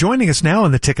Joining us now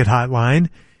on the Ticket Hotline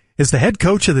is the head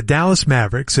coach of the Dallas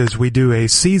Mavericks as we do a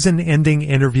season-ending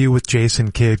interview with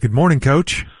Jason Kidd. Good morning,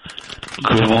 Coach.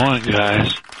 Good morning,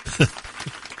 guys.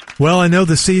 Well, I know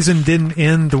the season didn't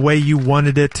end the way you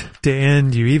wanted it to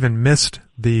end. You even missed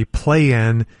the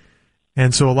play-in.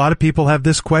 And so a lot of people have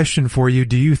this question for you. Do you